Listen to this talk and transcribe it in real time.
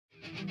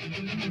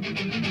What's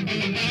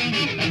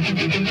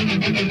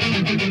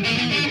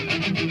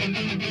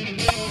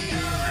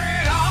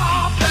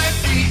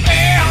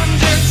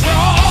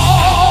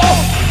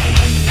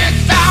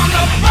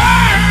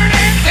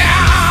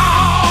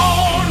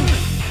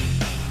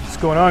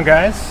going on,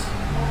 guys?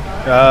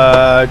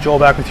 Joel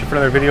back with you for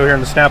another video here on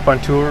the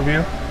Snap-on tool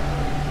review.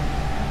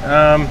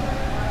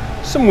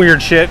 Some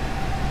weird shit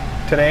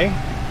today.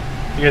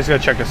 You guys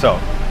gotta check this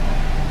out.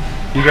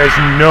 You guys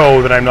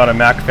know that I'm not a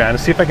Mac fan.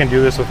 Let's see if I can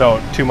do this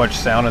without too much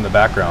sound in the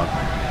background.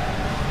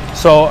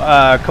 So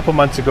a couple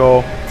months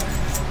ago,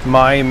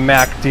 my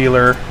Mac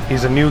dealer,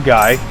 he's a new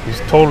guy, he's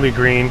totally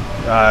green,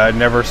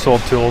 never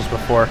sold tools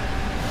before,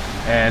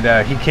 and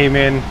he came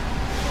in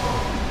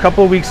a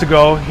couple of weeks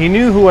ago. He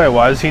knew who I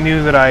was. He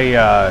knew that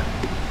I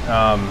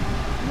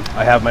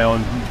have my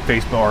own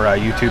Facebook or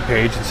YouTube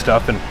page and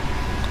stuff,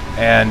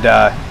 and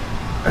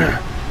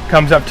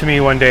comes up to me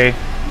one day.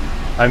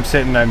 I'm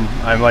sitting,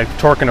 I'm like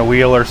torquing a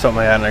wheel or something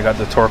like that, and I got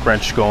the torque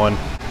wrench going,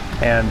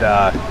 and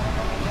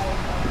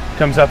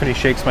comes up and he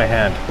shakes my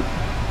hand,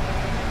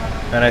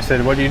 and I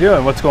said, "What are you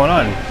doing? What's going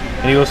on?"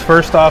 And he goes,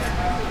 first off,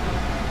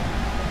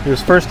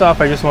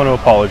 I just want to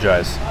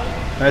apologize."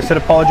 And I said,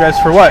 "Apologize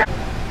for what?"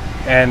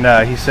 And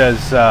he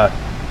says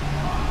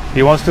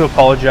he wants to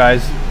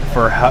apologize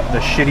for the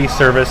shitty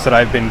service that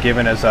I've been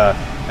given as a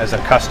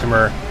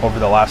customer over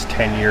the last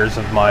 10 years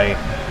of my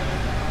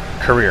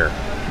career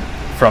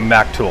from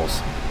Mac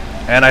Tools.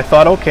 And I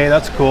thought, okay,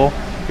 that's cool.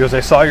 He goes, "I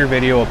saw your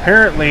video.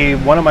 Apparently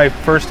one of my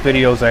first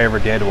videos I ever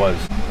did was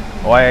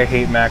why I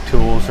hate Mac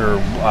Tools, or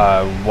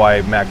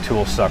why Mac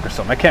Tools suck, or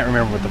something. I can't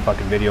remember what the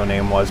fucking video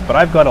name was, but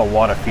I've got a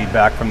lot of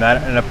feedback from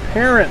that, and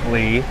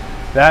apparently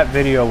that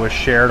video was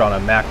shared on a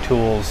Mac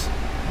Tools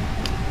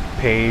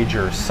page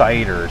or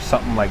site or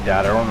something like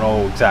that. I don't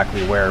know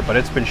exactly where, but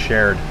it's been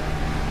shared.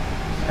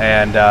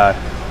 And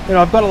you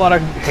know, I've got a lot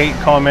of hate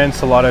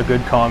comments, a lot of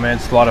good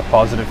comments, a lot of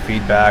positive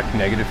feedback,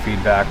 negative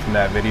feedback from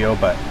that video.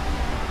 But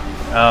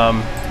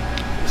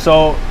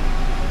so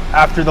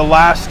after the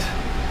last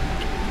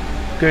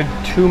good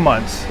 2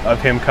 months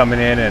of him coming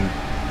in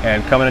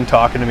and coming and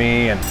talking to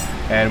me,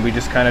 and we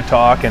just kind of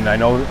talk, and I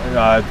know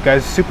the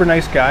guy's a super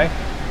nice guy,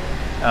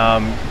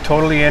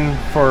 totally in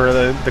for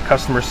the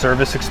customer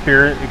service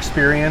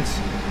experience,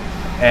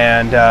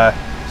 and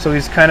so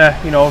he's kind of,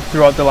 you know,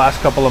 throughout the last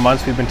couple of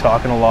months we've been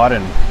talking a lot,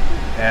 and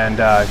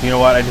you know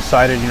what, I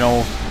decided, you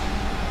know,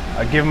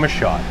 I'd give him a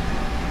shot.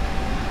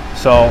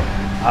 So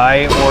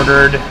I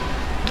ordered,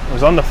 it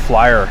was on the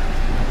flyer,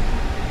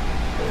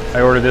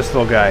 I ordered this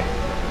little guy,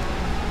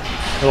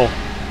 little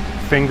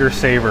finger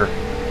saver.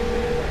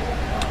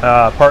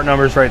 Part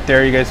numbers right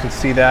there, you guys can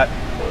see that.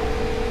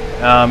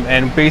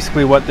 And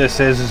basically what this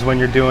is when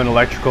you're doing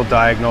electrical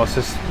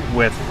diagnosis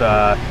with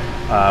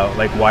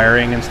like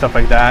wiring and stuff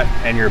like that,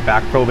 and you're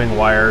back probing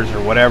wires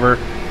or whatever,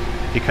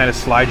 you kind of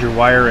slide your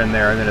wire in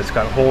there, and then it's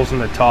got holes in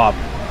the top,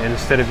 and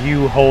instead of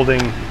you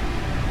holding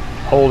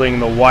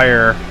the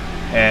wire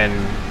and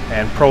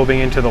probing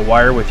into the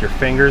wire with your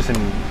fingers, and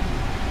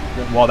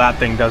well, that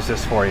thing does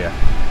this for you,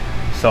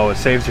 so it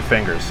saves your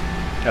fingers.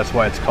 That's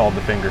why it's called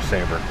the finger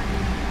saver.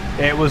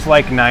 It was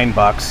like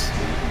 $9,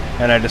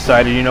 and I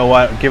decided, you know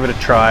what, give it a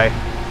try.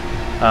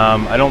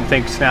 I don't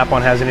think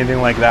Snap-on has anything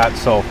like that,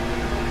 so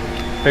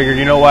figured,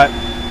 you know what,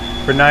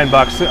 for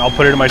 $9 I'll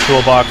put it in my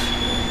toolbox,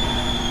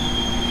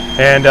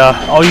 and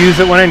I'll use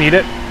it when I need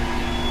it.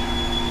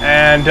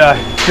 And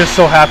just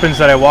so happens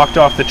that I walked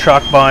off the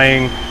truck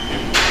buying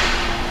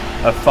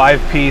a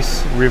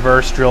 5-piece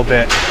reverse drill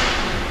bit,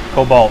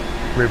 Cobalt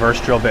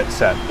reverse drill bit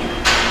set.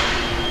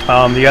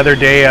 The other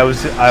day I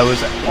was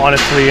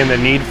honestly in the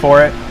need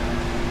for it.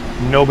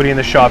 Nobody in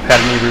the shop had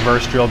any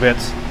reverse drill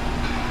bits,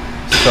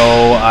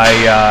 so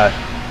I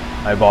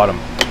bought them.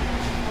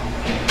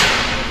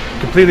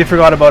 Completely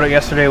forgot about it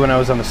yesterday when I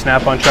was on the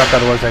Snap-on truck,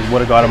 otherwise I would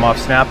have got them off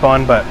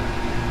Snap-on. But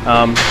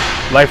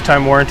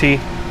lifetime warranty,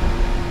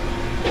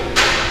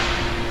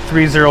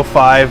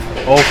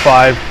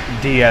 30505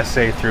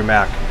 DSA through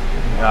Mac.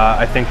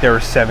 I think they were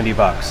 $70.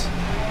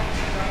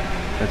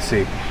 Let's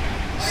see,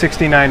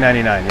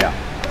 $69.99, yeah.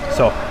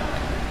 So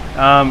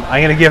I'm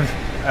gonna give,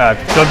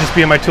 they'll just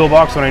be in my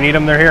toolbox when I need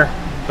them. They're here.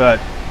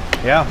 But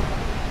yeah,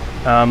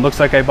 looks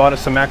like I bought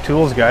some Mac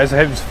Tools, guys.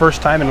 It was the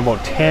first time in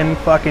about 10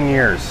 fucking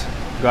years.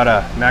 Got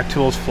a Mac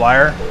Tools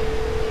flyer.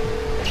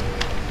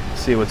 Let's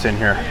see what's in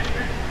here.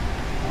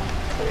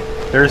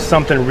 There's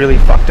something really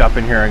fucked up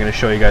in here I'm gonna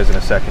show you guys in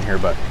a second here,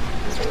 but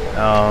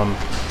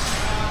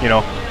you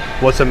know,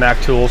 what's a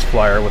Mac Tools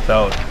flyer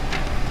without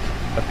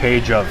a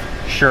page of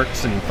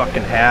shirts and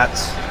fucking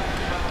hats?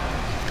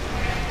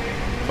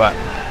 But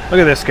look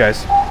at this,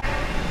 guys.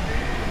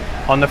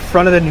 On the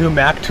front of the new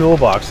Mac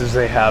toolboxes,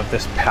 they have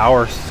this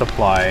power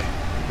supply,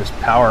 this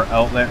power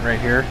outlet right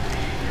here,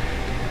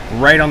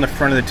 right on the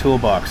front of the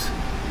toolbox.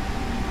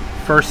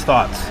 First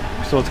thoughts.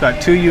 So it's got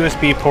 2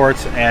 USB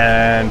ports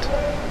and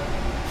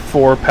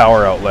 4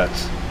 power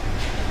outlets.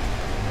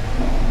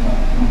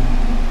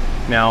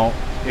 Now,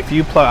 if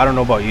you plug, I don't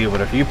know about you,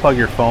 but if you plug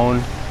your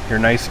phone, your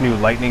nice new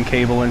lightning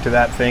cable into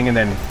that thing, and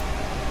then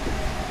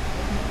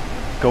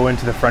go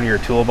into the front of your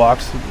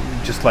toolbox,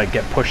 just like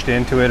get pushed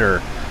into it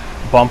or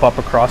bump up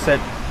across it,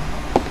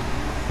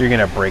 you're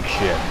gonna break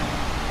shit.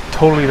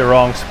 Totally the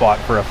wrong spot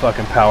for a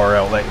fucking power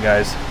outlet,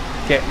 guys.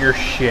 Get your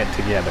shit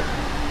together.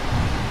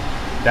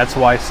 That's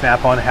why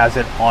Snap-on has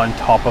it on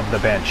top of the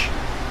bench.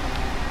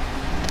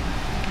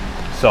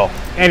 So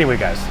anyway,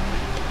 guys,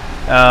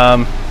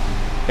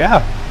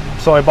 yeah,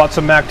 so I bought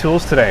some Mac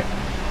tools today.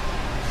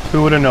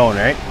 Who would have known,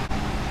 right?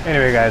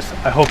 Anyway, guys,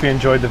 I hope you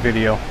enjoyed the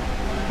video.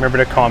 Remember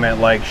to comment,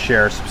 like,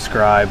 share,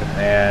 subscribe,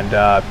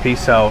 and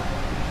peace out.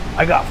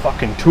 I got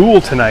fucking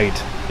Tool tonight.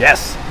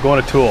 Yes,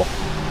 going to Tool.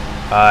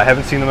 I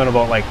haven't seen them in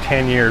about like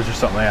 10 years or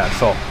something like that,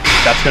 so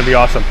that's gonna be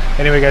awesome.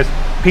 Anyway, guys,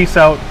 peace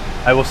out.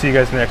 I will see you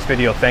guys in the next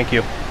video. Thank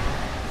you.